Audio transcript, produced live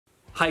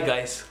Hi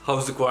guys,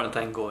 how's the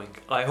quarantine going?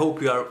 I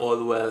hope you are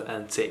all well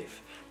and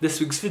safe.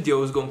 This week's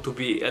video is going to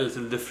be a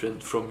little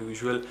different from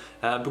usual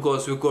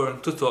because we're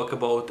going to talk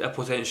about a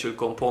potential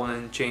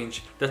component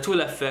change that will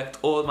affect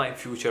all my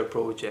future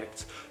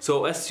projects.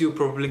 So as you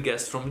probably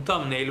guessed from the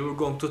thumbnail, we're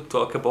going to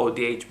talk about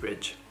the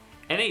H-bridge.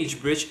 An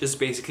H-bridge is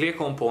basically a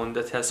component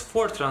that has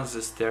 4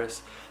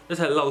 transistors that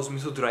allows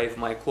me to drive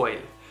my coil.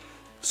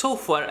 So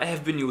far I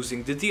have been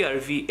using the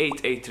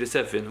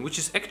DRV8837, which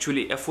is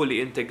actually a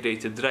fully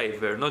integrated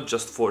driver, not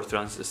just 4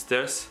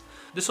 transistors.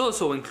 This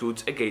also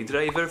includes a gate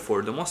driver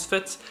for the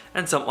MOSFETs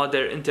and some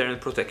other internal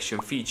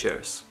protection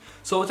features.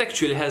 So it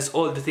actually has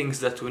all the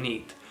things that we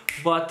need.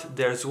 But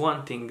there's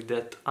one thing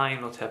that I'm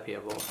not happy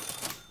about.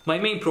 My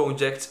main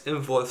projects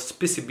involve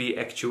PCB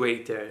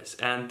actuators,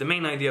 and the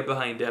main idea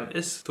behind them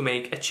is to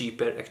make a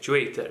cheaper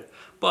actuator.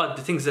 But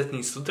the things that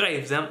needs to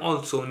drive them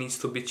also needs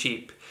to be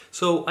cheap,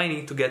 so I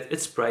need to get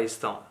its price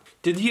down.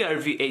 The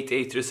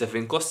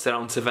DRV8837 costs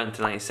around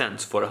 79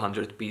 cents for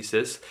 100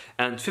 pieces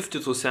and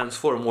 52 cents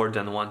for more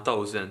than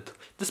 1000.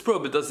 This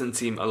probably doesn't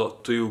seem a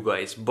lot to you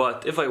guys,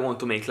 but if I want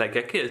to make like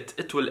a kit,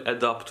 it will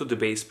add up to the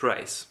base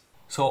price.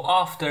 So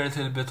after a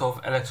little bit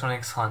of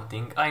electronics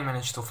hunting, I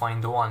managed to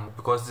find the one,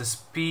 because this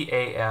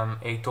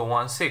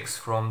PAM8016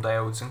 from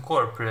Diodes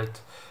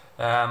Incorporate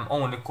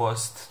only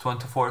cost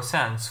 24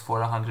 cents for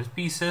 100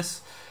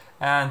 pieces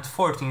and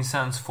 14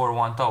 cents for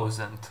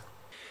 1000.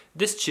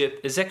 This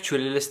chip is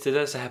actually listed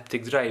as a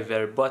haptic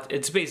driver, but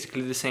it's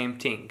basically the same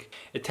thing.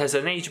 It has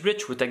an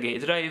H-bridge with a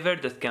gate driver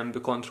that can be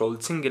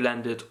controlled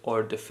single-handed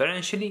or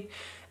differentially,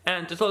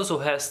 and it also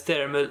has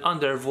thermal,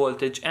 under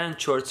voltage and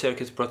short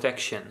circuit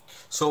protection.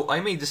 So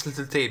I made this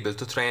little table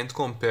to try and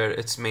compare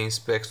its main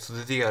specs to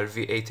the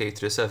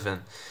DRV8837,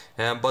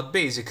 but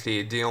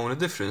basically the only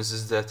difference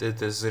is that it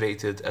is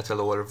rated at a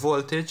lower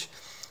voltage,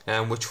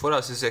 which for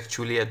us is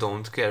actually a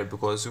don't care,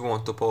 because we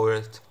want to power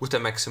it with a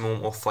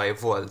maximum of 5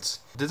 volts.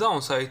 The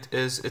downside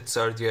is its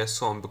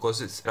RDS(on),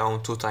 because it's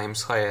around 2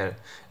 times higher.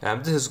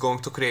 This is going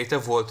to create a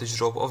voltage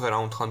drop of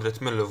around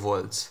 100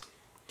 millivolts.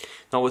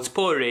 Now its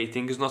power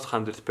rating is not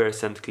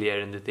 100% clear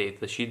in the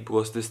datasheet,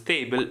 because this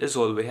table is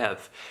all we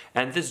have,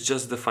 and this is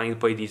just defined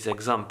by these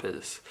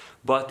examples.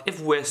 But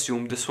if we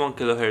assume this 1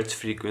 kHz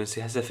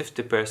frequency has a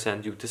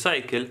 50% duty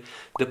cycle,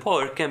 the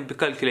power can be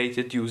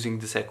calculated using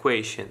this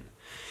equation.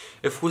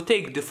 If we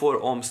take the 4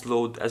 ohms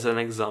load as an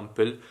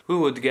example, we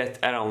would get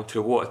around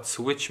 3 watts,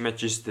 which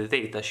matches the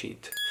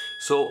datasheet.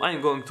 So I'm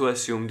going to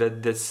assume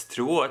that this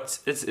 3 watts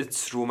is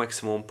its true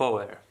maximum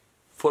power.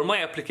 For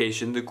my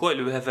application, the coil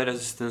will have a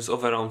resistance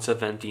of around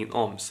 17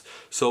 ohms,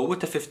 so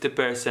with a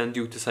 50%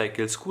 duty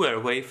cycle square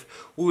wave,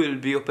 we will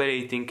be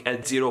operating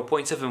at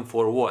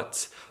 0.74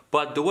 watts,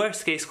 but the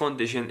worst case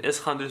condition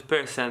is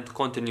 100%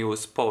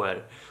 continuous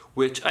power,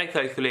 which I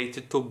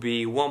calculated to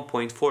be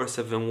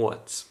 1.47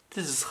 watts.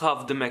 This is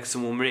half the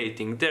maximum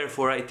rating,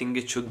 therefore I think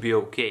it should be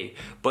okay,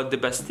 but the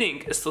best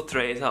thing is to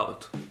try it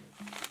out.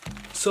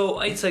 So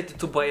I decided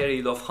to buy a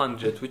reel of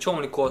 100, which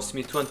only cost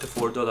me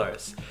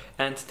 $24,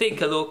 and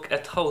take a look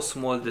at how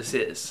small this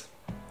is.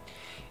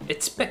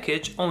 Its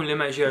package only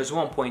measures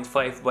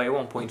 1.5 by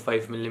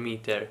 1.5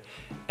 mm,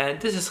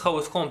 and this is how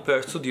it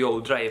compares to the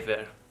old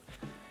driver.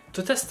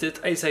 To test it,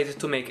 I decided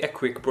to make a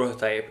quick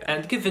prototype,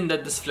 and given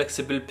that this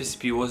flexible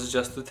PCB was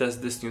just to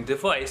test this new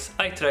device,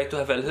 I tried to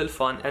have a little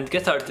fun and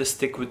get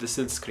artistic with the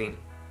silkscreen.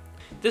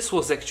 This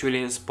was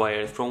actually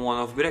inspired from one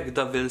of Greg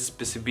Daville's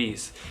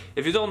PCBs.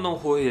 If you don't know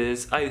who he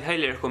is, I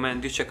highly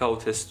recommend you check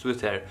out his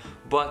Twitter.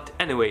 But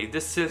anyway,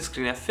 this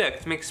silkscreen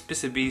effect makes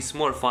PCBs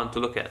more fun to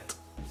look at.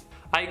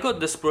 I got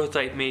this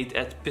prototype made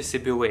at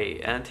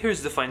PCBWay, and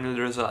here's the final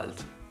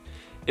result.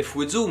 If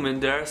we zoom in,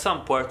 there are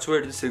some parts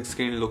where the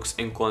silkscreen looks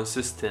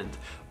inconsistent,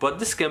 but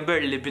this can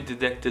barely be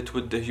detected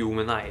with the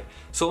human eye.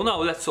 So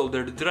now let's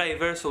solder the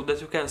driver so that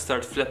we can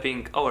start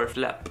flapping our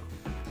flap.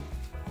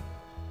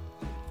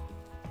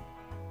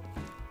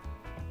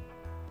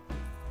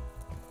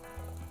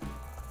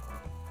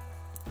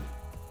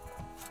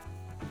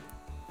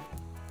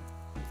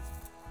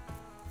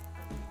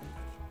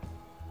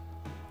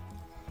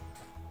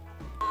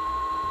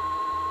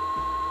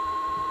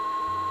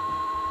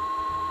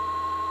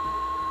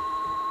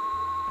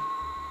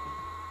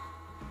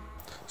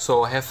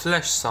 So I have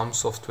flashed some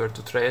software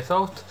to try it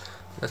out.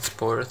 Let's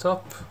power it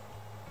up.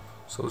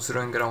 So it's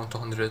running around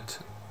 200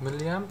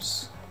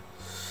 milliamps.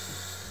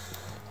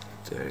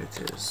 There it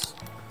is.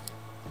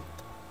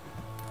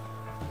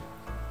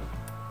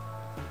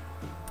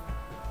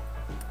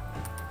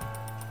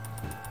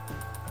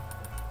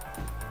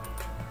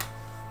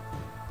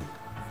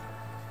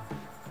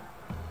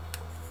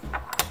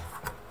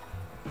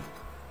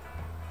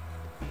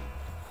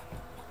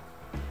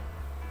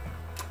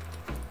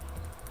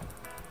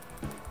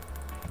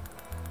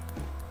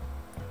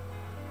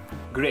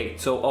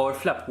 Great, so our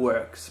flap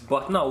works,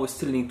 but now we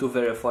still need to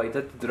verify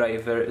that the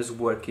driver is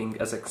working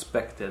as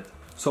expected.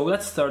 So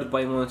let's start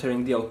by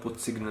monitoring the output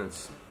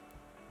signals.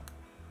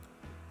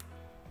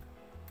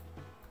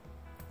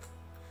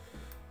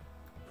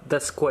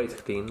 That's quite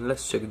clean.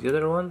 Let's check the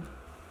other one.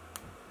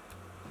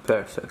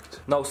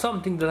 Perfect. Now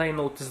something that I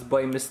noticed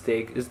by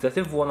mistake is that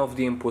if one of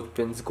the input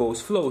pins goes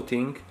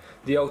floating,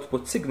 the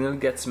output signal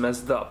gets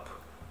messed up.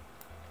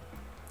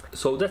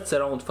 So that's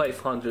around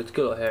 500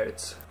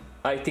 kHz.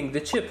 I think the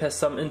chip has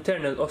some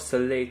internal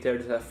oscillator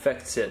that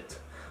affects it,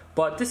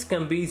 but this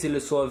can be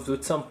easily solved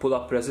with some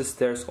pull-up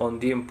resistors on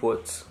the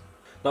inputs.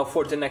 Now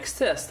for the next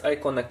test, I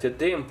connected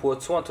the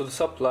inputs, one to the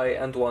supply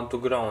and one to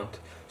ground,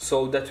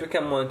 so that we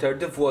can monitor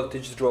the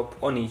voltage drop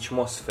on each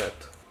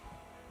MOSFET.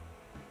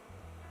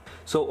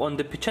 So on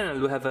the P channel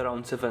we have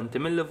around 70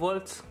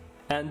 mV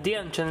and the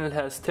N channel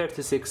has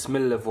 36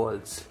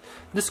 mV.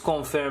 This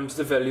confirms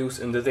the values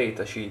in the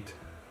datasheet.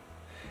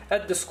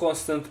 At this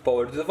constant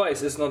power the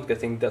device is not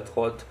getting that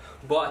hot,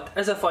 but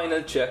as a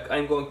final check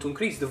I'm going to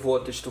increase the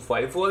voltage to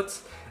 5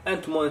 volts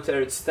and to monitor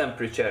its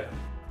temperature.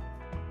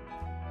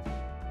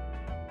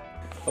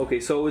 Okay,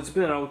 so it's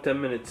been around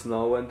 10 minutes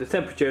now and the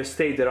temperature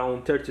stayed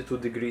around 32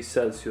 degrees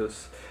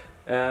Celsius.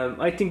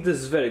 I think this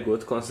is very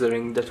good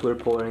considering that we're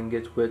powering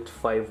it with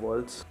 5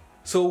 volts.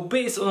 So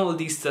based on all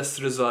these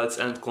test results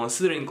and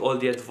considering all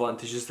the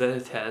advantages that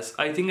it has,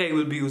 I think I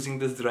will be using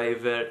this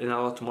driver in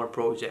a lot more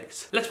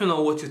projects. Let me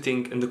know what you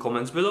think in the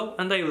comments below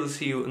and I will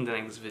see you in the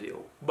next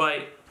video.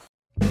 Bye!